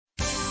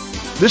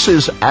This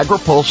is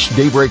AgriPulse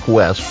Daybreak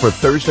West for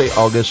Thursday,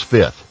 August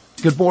 5th.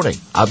 Good morning.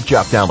 I'm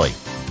Jeff Daly.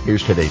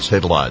 Here's today's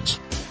headlines.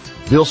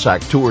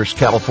 Vilsack tours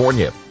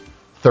California.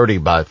 30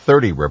 by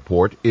 30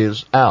 report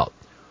is out.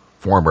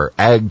 Former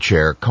Ag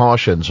Chair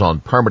cautions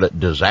on permanent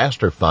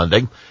disaster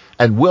funding,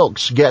 and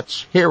Wilkes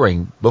gets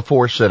hearing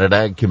before Senate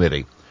Ag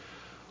Committee.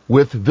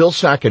 With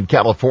Vilsack in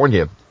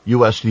California,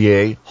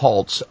 USDA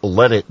halts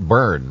Let It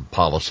Burn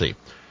policy.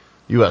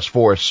 U.S.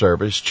 Forest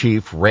Service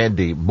Chief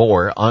Randy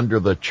Moore, under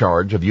the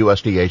charge of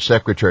USDA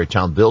Secretary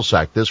Tom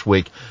Vilsack this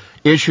week,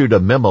 issued a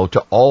memo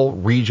to all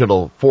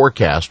regional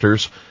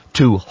forecasters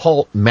to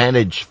halt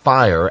managed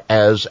fire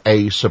as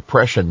a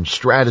suppression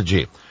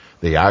strategy.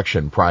 The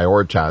action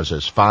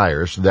prioritizes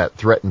fires that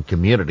threaten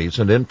communities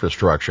and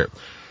infrastructure.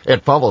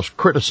 It follows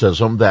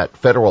criticism that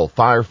federal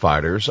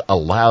firefighters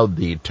allowed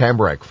the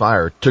Tamarack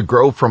fire to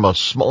grow from a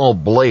small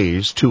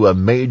blaze to a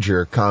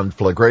major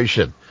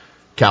conflagration.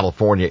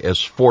 California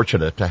is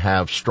fortunate to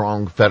have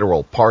strong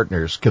federal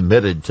partners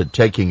committed to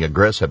taking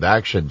aggressive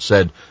action,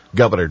 said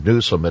Governor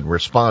Newsom in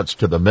response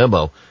to the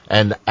memo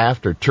and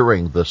after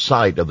touring the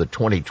site of the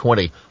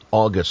 2020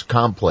 August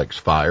complex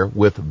fire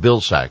with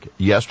Vilsack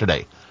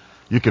yesterday.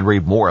 You can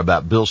read more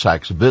about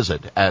Vilsack's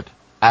visit at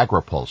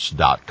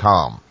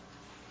agripulse.com.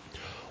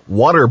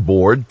 Water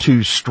Board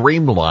to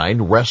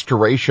streamline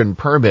restoration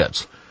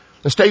permits.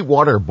 The State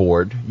Water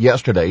Board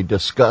yesterday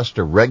discussed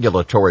a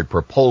regulatory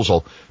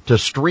proposal to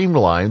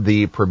streamline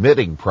the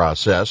permitting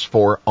process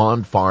for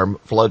on-farm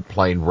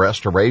floodplain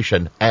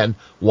restoration and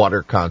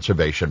water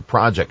conservation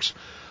projects.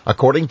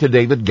 According to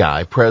David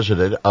Guy,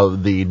 president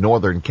of the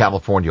Northern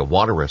California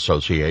Water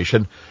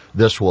Association,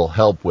 this will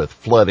help with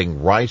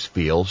flooding rice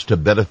fields to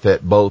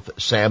benefit both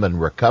salmon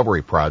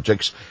recovery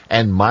projects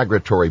and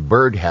migratory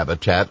bird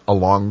habitat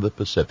along the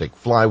Pacific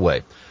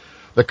Flyway.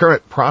 The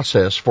current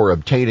process for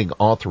obtaining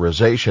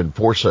authorization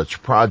for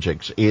such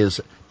projects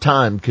is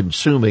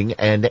time-consuming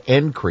and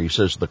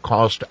increases the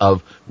cost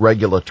of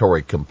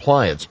regulatory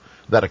compliance,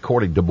 that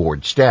according to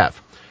board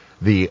staff.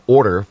 The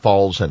order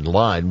falls in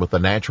line with the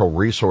Natural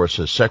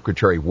Resources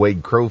Secretary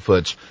Wade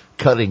Crowfoot's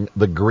Cutting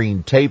the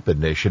Green Tape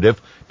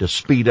initiative to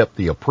speed up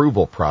the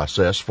approval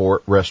process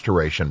for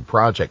restoration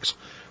projects.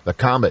 The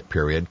comment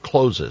period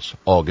closes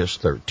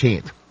August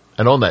 13th.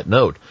 And on that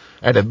note,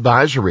 an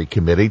advisory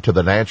committee to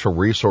the Natural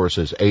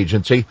Resources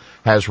Agency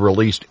has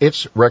released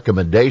its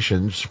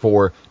recommendations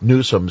for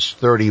Newsom's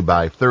 30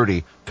 by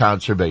 30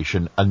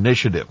 conservation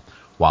initiative.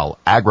 While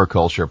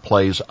agriculture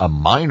plays a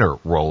minor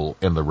role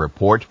in the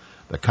report,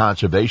 the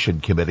Conservation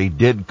Committee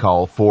did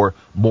call for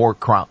more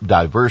crop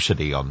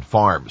diversity on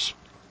farms.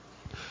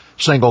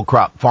 Single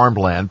crop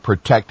farmland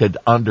protected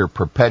under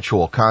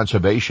perpetual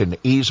conservation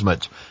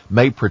easements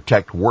may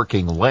protect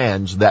working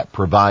lands that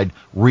provide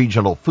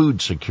regional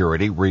food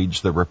security,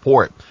 reads the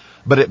report.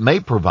 But it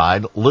may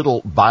provide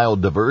little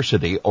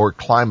biodiversity or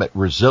climate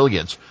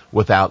resilience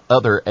without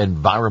other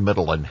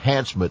environmental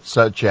enhancements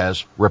such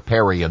as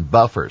riparian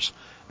buffers.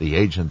 The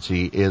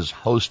agency is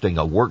hosting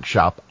a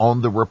workshop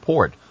on the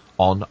report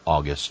on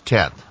August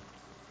 10th.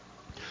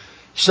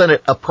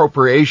 Senate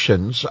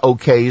Appropriations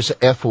okays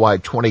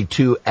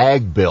FY22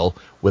 Ag Bill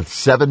with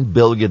 $7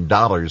 billion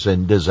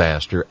in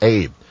disaster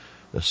aid.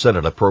 The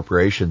Senate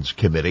Appropriations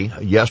Committee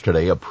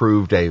yesterday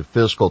approved a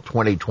fiscal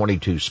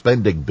 2022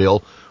 spending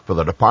bill for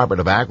the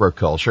Department of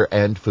Agriculture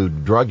and Food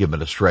and Drug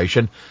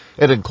Administration.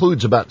 It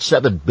includes about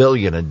 $7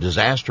 billion in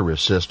disaster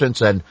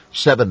assistance and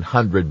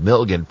 $700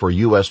 million for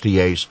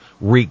USDA's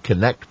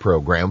Reconnect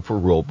program for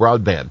rural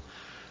broadband.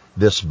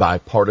 This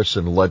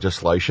bipartisan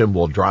legislation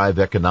will drive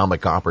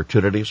economic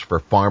opportunities for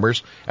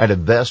farmers and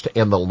invest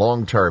in the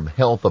long-term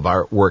health of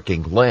our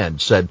working land,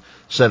 said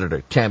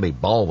Senator Tammy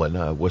Baldwin,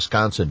 a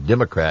Wisconsin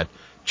Democrat,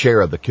 chair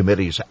of the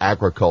committee's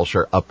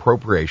Agriculture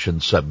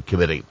Appropriations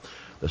Subcommittee.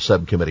 The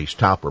subcommittee's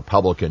top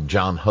Republican,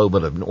 John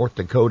Hoeven of North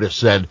Dakota,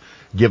 said,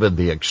 given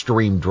the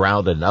extreme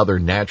drought and other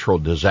natural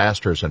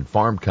disasters in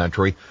farm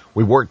country,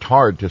 we worked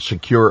hard to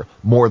secure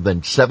more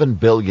than $7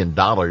 billion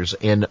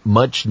in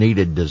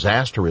much-needed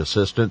disaster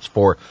assistance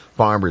for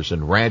farmers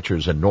and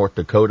ranchers in North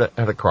Dakota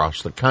and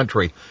across the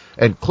country,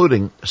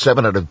 including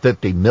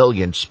 $750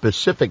 million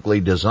specifically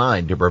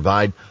designed to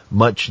provide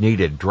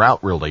much-needed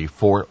drought relief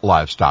for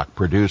livestock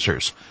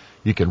producers.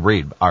 You can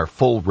read our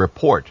full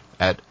report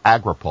at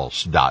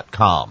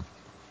agripulse.com.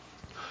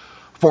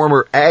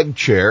 Former Ag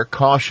Chair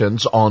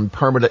cautions on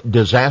permanent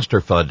disaster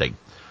funding.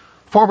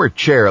 Former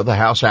Chair of the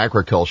House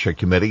Agriculture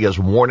Committee is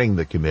warning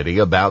the committee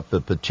about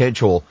the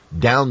potential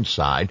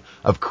downside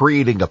of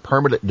creating a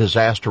permanent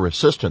disaster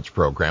assistance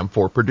program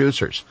for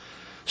producers.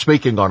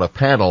 Speaking on a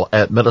panel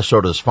at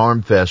Minnesota's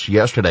Farm Fest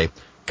yesterday,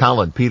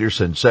 Colin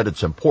Peterson said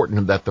it's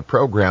important that the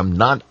program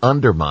not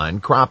undermine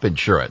crop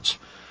insurance.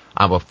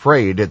 I'm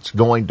afraid it's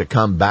going to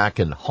come back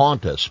and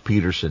haunt us,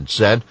 Peterson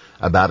said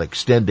about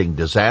extending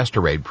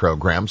disaster aid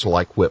programs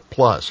like WHIP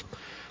Plus.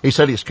 He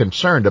said he's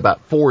concerned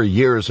about 4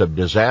 years of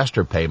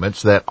disaster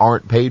payments that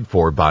aren't paid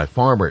for by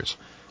farmers.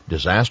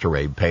 Disaster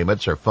aid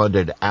payments are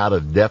funded out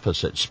of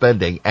deficit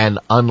spending and,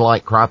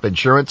 unlike crop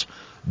insurance,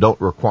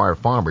 don't require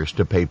farmers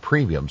to pay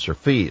premiums or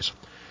fees.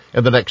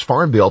 In the next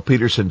farm bill,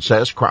 Peterson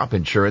says crop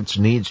insurance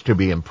needs to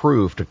be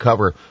improved to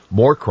cover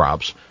more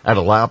crops and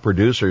allow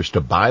producers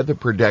to buy the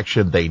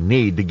protection they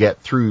need to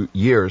get through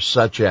years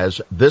such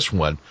as this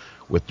one,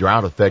 with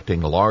drought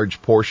affecting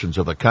large portions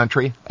of the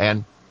country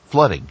and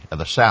flooding in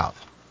the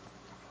south.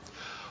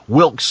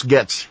 Wilkes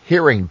gets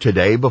hearing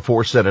today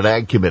before Senate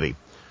Ag Committee.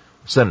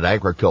 Senate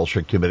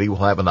Agriculture Committee will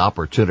have an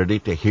opportunity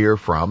to hear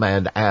from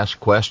and ask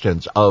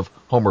questions of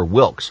Homer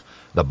Wilkes,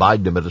 the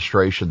Biden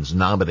administration's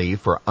nominee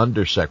for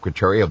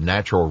Undersecretary of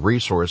Natural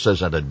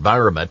Resources and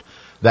Environment,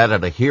 that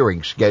at a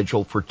hearing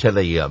scheduled for 10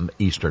 a.m.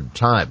 Eastern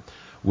Time.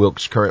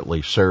 Wilkes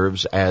currently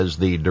serves as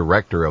the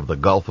director of the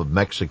Gulf of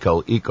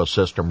Mexico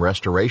Ecosystem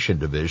Restoration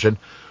Division,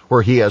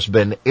 where he has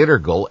been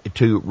integral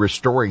to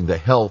restoring the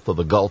health of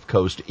the Gulf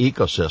Coast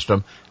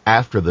ecosystem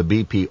after the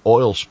BP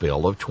oil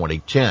spill of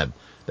 2010.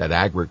 That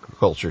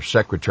Agriculture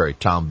Secretary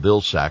Tom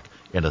Vilsack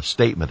in a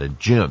statement in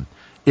June.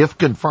 If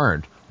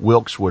confirmed,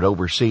 Wilkes would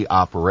oversee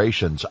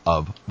operations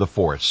of the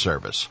Forest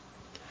Service.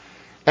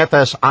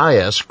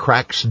 FSIS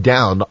cracks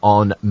down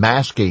on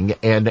masking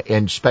in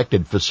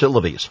inspected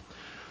facilities.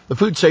 The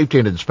Food Safety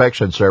and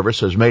Inspection Service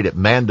has made it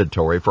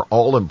mandatory for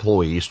all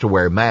employees to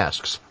wear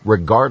masks,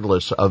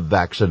 regardless of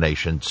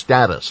vaccination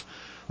status.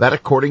 That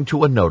according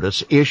to a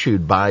notice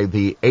issued by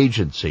the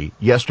agency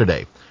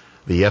yesterday.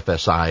 The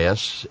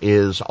FSIS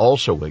is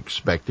also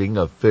expecting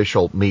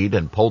official meat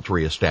and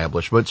poultry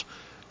establishments,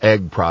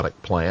 egg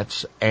product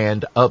plants,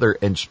 and other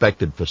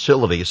inspected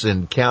facilities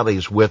in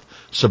counties with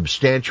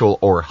substantial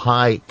or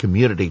high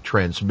community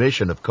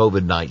transmission of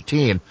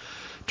COVID-19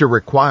 to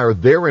require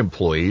their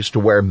employees to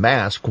wear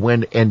masks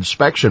when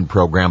inspection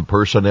program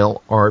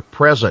personnel are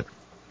present.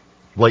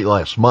 Late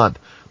last month,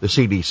 the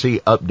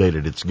CDC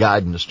updated its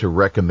guidance to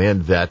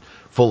recommend that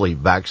fully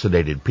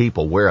vaccinated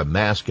people wear a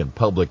mask in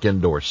public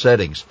indoor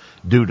settings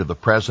due to the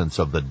presence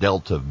of the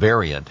Delta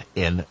variant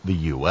in the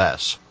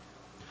U.S.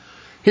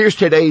 Here's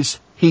today's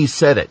He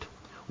Said It.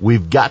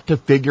 We've got to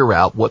figure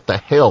out what the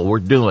hell we're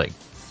doing.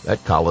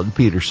 That's Colin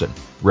Peterson,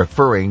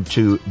 referring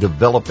to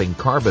developing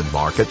carbon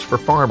markets for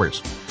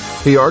farmers.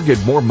 He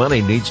argued more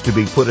money needs to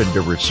be put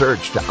into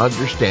research to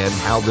understand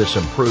how this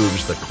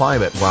improves the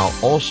climate while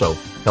also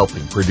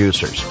helping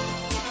producers.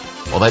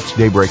 Well, that's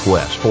Daybreak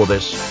West for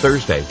this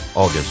Thursday,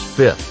 August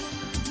 5th.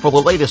 For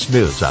the latest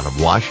news out of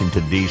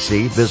Washington,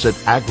 D.C., visit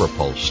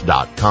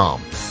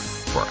agripulse.com.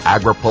 For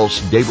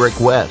AgriPulse Daybreak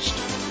West,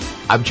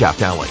 I'm Jeff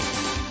Daly.